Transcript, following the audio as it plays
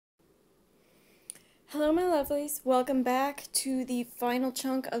Hello my lovelies, welcome back to the final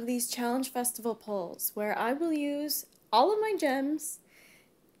chunk of these Challenge Festival polls, where I will use all of my gems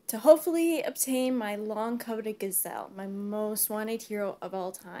to hopefully obtain my long-coveted Gazelle, my most wanted hero of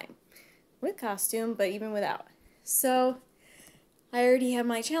all time. With costume, but even without. So, I already have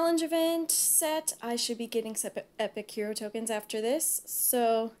my challenge event set. I should be getting some epic hero tokens after this,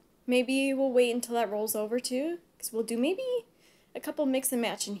 so maybe we'll wait until that rolls over too, because we'll do maybe a couple mix and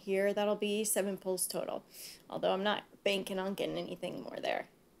match in here. That'll be 7 pulls total. Although I'm not banking on getting anything more there.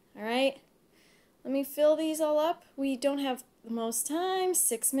 Alright, let me fill these all up. We don't have the most time,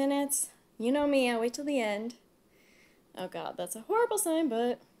 6 minutes. You know me, I wait till the end. Oh god, that's a horrible sign,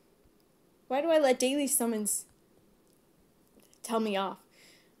 but why do I let daily summons tell me off?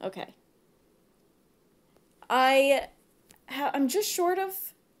 Okay. I'm just short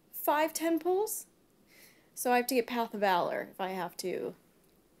of 5-10 pulls. So I have to get Path of Valor if I have to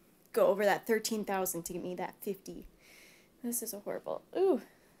go over that 13,000 to get me that 50. This is a horrible. Ooh,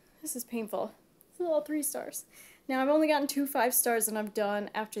 this is painful. It's all 3 stars. Now I've only gotten 2 5 stars and I'm done.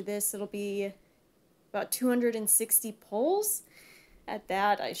 After this it'll be about 260 pulls. At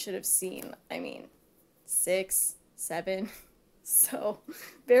that I should have seen, 6, 7. So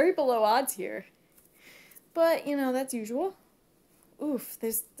very below odds here. But, you know, that's usual. Oof,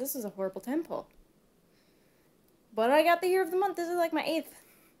 this is a horrible 10 pull. But I got the Hero of the Month. This is like my 8th.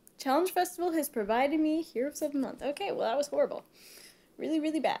 Challenge Festival has provided me Heroes of the Month. Okay, well that was horrible. Really,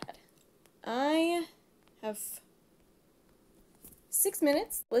 really bad. I have 6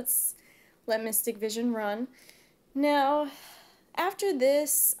 minutes. Let's let Mystic Vision run. Now, after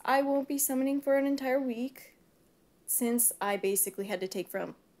this, I won't be summoning for an entire week, since I basically had to take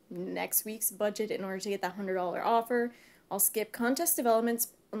from next week's budget in order to get that $100 offer. I'll skip contest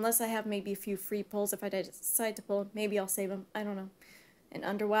developments, unless I have maybe a few free pulls. If I decide to pull, maybe I'll save them. I don't know. And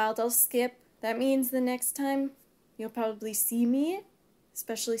Underwild, I'll skip. That means the next time you'll probably see me,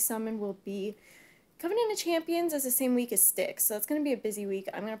 especially summon, will be Covenant of Champions is the same week as Styx, so it's going to be a busy week.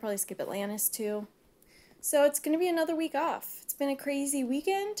 I'm going to probably skip Atlantis too. So it's going to be another week off. It's been a crazy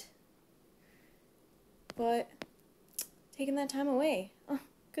weekend, but taking that time away. Oh,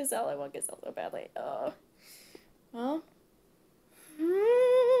 Gazelle, I want Gazelle so badly. Oh. Well.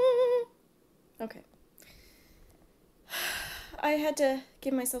 Okay. I had to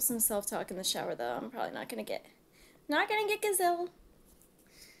give myself some self-talk in the shower though. I'm probably not gonna get Gazelle.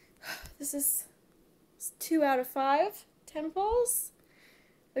 This is 2 out of 5 temples.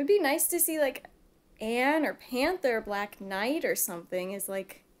 It would be nice to see like Anne or Panther, Black Knight or something is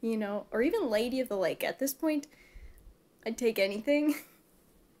like, you know, or even Lady of the Lake. At this point, I'd take anything.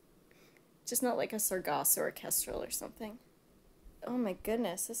 Just not like a Sargasso or a Kestrel or something. Oh my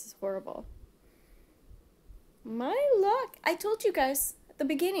goodness, this is horrible. My luck. I told you guys at the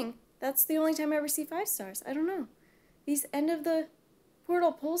beginning, that's the only time I ever see 5 stars. I don't know. These end of the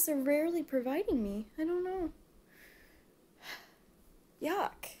portal pulls are rarely providing me. I don't know.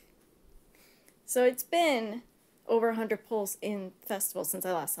 Yuck. So it's been over 100 pulls in Festival since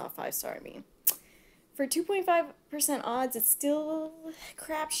I last saw a 5-star. For 2.5% odds, it's still a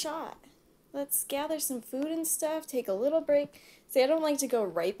crap shot. Let's gather some food and stuff, take a little break. See, I don't like to go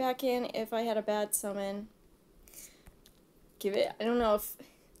right back in if I had a bad summon. I don't know if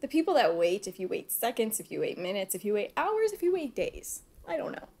the people that wait, if you wait seconds, if you wait minutes, if you wait hours, if you wait days. I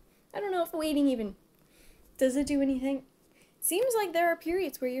don't know. I don't know if waiting even, does it do anything? Seems like there are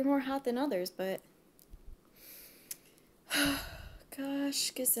periods where you're more hot than others, but gosh,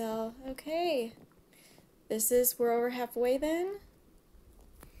 Gazelle. Okay. We're over halfway then.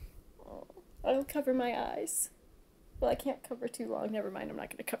 Oh, I'll cover my eyes. Well, I can't cover too long. Never mind, I'm not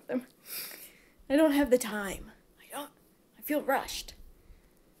going to cover them. I don't have the time. I feel rushed.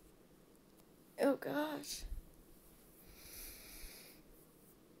 Oh gosh.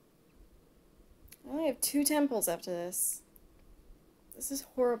 I only have 2 temples after this. This is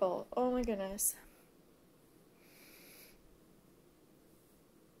horrible. Oh my goodness.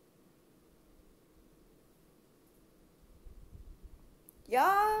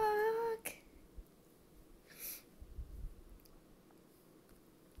 Yuck!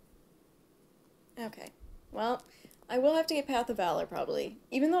 Okay, well, I will have to get Path of Valor probably.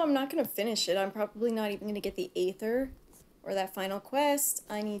 Even though I'm not going to finish it, I'm probably not even going to get the Aether or that final quest.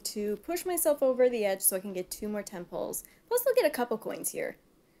 I need to push myself over the edge so I can get 2 more temples. Plus I'll get a couple coins here.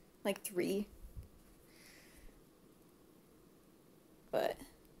 Like 3. But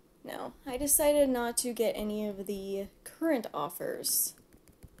no, I decided not to get any of the current offers.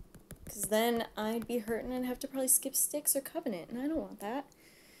 Because then I'd be hurting and have to probably skip Styx or Covenant, and I don't want that.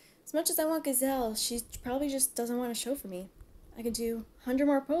 As much as I want Gazelle, she probably just doesn't want to show for me. I could do 100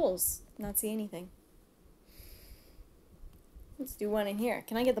 more pulls, not see anything. Let's do one in here.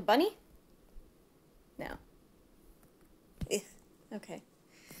 Can I get the bunny? No. Ugh. Okay.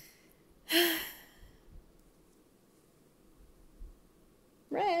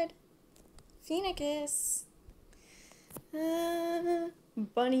 Red. Phoenix.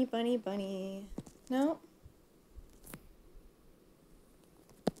 Bunny, bunny, bunny. No.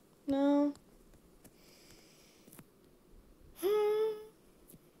 No.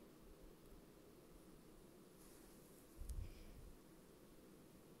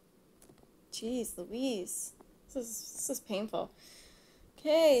 Jeez Louise. This is painful.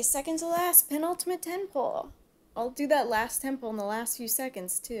 Okay, second to last, penultimate 10 pull. I'll do that last 10 pull in the last few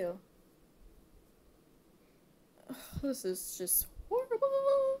seconds too. Ugh, this is just horrible.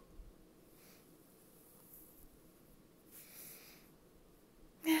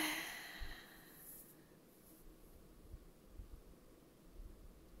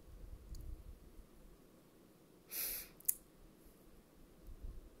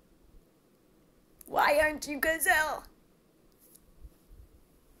 Why aren't you Gazelle?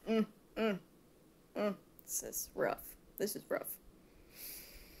 This is rough. This is rough.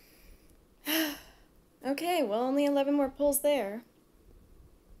 Okay, well, only 11 more pulls there.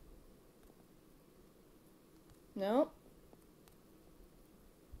 Nope.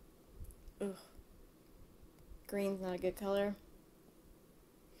 Ugh. Green's not a good color.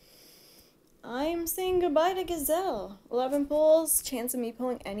 I'm saying goodbye to Gazelle. 11 pulls, chance of me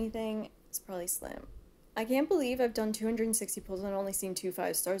pulling anything is probably slim. I can't believe I've done 260 pulls and only seen 2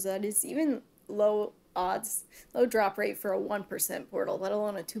 5-stars. That is even low odds, low drop rate for a 1% portal, let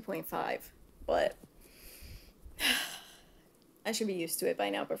alone a 2.5. But I should be used to it by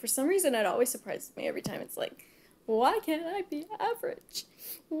now. But for some reason, it always surprises me every time. It's like, why can't I be average?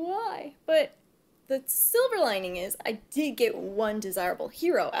 Why? But the silver lining is I did get 1 desirable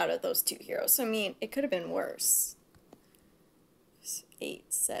hero out of those 2 heroes. So, I mean, it could have been worse.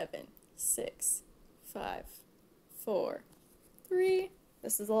 8, 7, 6, 5, 4, 3.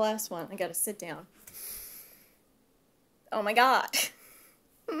 This is the last one. I gotta sit down. Oh my god.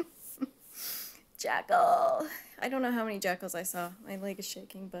 Jackal. I don't know how many jackals I saw. My leg is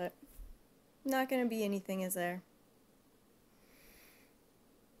shaking, but not gonna be anything, is there?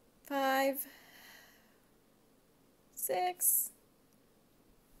 5, 6,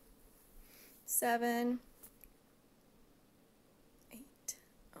 7, 8.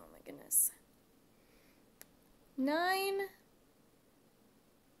 Oh my goodness. 9.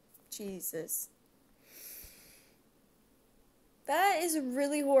 Jesus. That is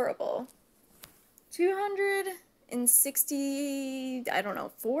really horrible. 260, I don't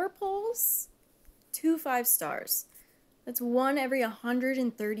know, 4 pulls? 2 5-stars. That's 1 every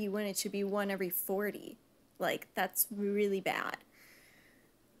 130 when it should be 1 every 40. Like, that's really bad.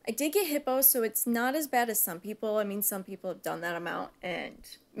 I did get hippos, so it's not as bad as some people. I mean, some people have done that amount and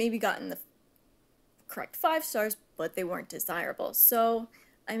maybe gotten the correct 5-stars, but they weren't desirable. So,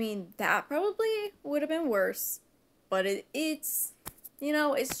 I mean, that probably would have been worse. But it's, you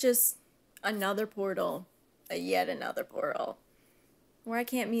know, it's just another portal, yet another portal, where I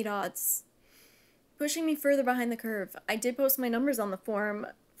can't meet odds. Pushing me further behind the curve. I did post my numbers on the forum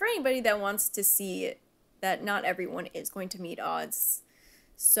for anybody that wants to see that not everyone is going to meet odds.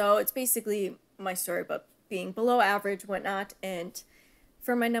 So it's basically my story about being below average, whatnot, and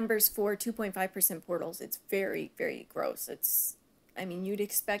for my numbers for 2.5% portals, it's very, very gross. It's, I mean, you'd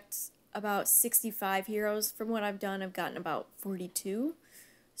expect about 65 heroes. From what I've done, I've gotten about 42.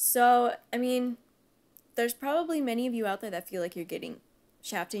 So, I mean, there's probably many of you out there that feel like you're getting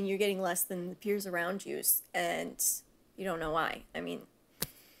shafted and you're getting less than the peers around you, and you don't know why. I mean,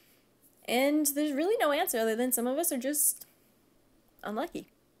 and there's really no answer other than some of us are just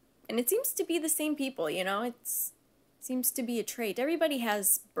unlucky. And it seems to be the same people, you know? It seems to be a trait. Everybody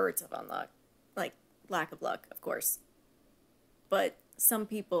has birds of unluck, like lack of luck, of course. But some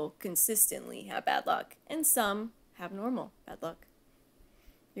people consistently have bad luck, and some have normal bad luck.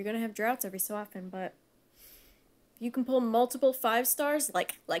 You're gonna have droughts every so often, but if you can pull multiple 5-stars,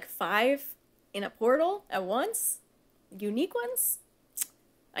 like 5 in a portal at once, unique ones,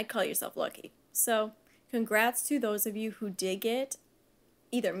 I'd call yourself lucky. So, congrats to those of you who did get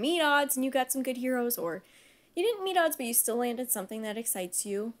either meet odds and you got some good heroes, or you didn't meet odds but you still landed something that excites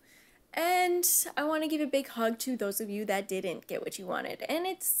you. And I want to give a big hug to those of you that didn't get what you wanted. And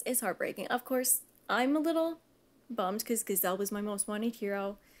it's heartbreaking. Of course, I'm a little bummed because Gazelle was my most wanted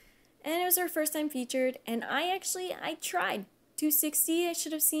hero. And it was her first time featured. And I tried. 260, I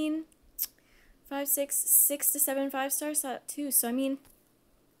should have seen 6 to 7 5-stars too. So, I mean,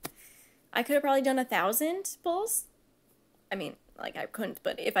 I could have probably done 1,000 pulls. I mean, like I couldn't,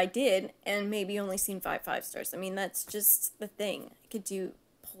 but if I did, and maybe only seen 5 5 stars, I mean, that's just the thing. I could do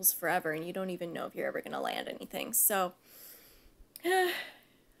pulls forever, and you don't even know if you're ever gonna land anything, so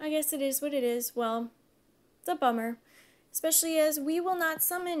I guess it is what it is. Well, it's a bummer, especially as we will not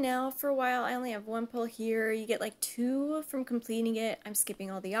summon now for a while. I only have 1 pull here. You get like 2 from completing it. I'm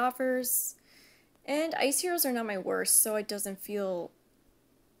skipping all the offers, and ice heroes are not my worst, so it doesn't feel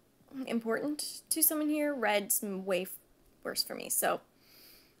important to summon here. Red's way worse for me, so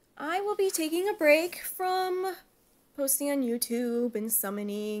I will be taking a break from posting on YouTube and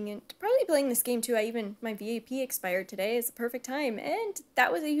summoning and probably playing this game too. My VAP expired today. It's a perfect time, and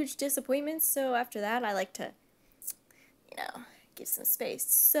that was a huge disappointment, so after that I like to, give some space.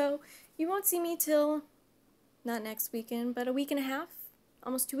 So you won't see me till not next weekend, but a week and a half,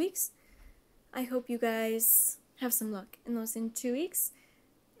 almost 2 weeks. I hope you guys have some luck in those 2 weeks,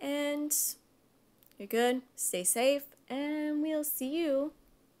 and you're good, stay safe, and we'll see you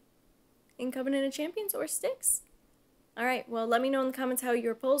in Covenant of Champions or Styx. Alright, well, let me know in the comments how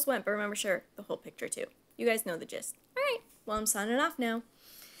your polls went, but remember, share the whole picture too. You guys know the gist. Alright, well, I'm signing off now.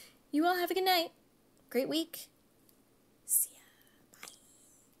 You all have a good night. Great week. See ya. Bye.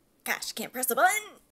 Gosh, can't press the button.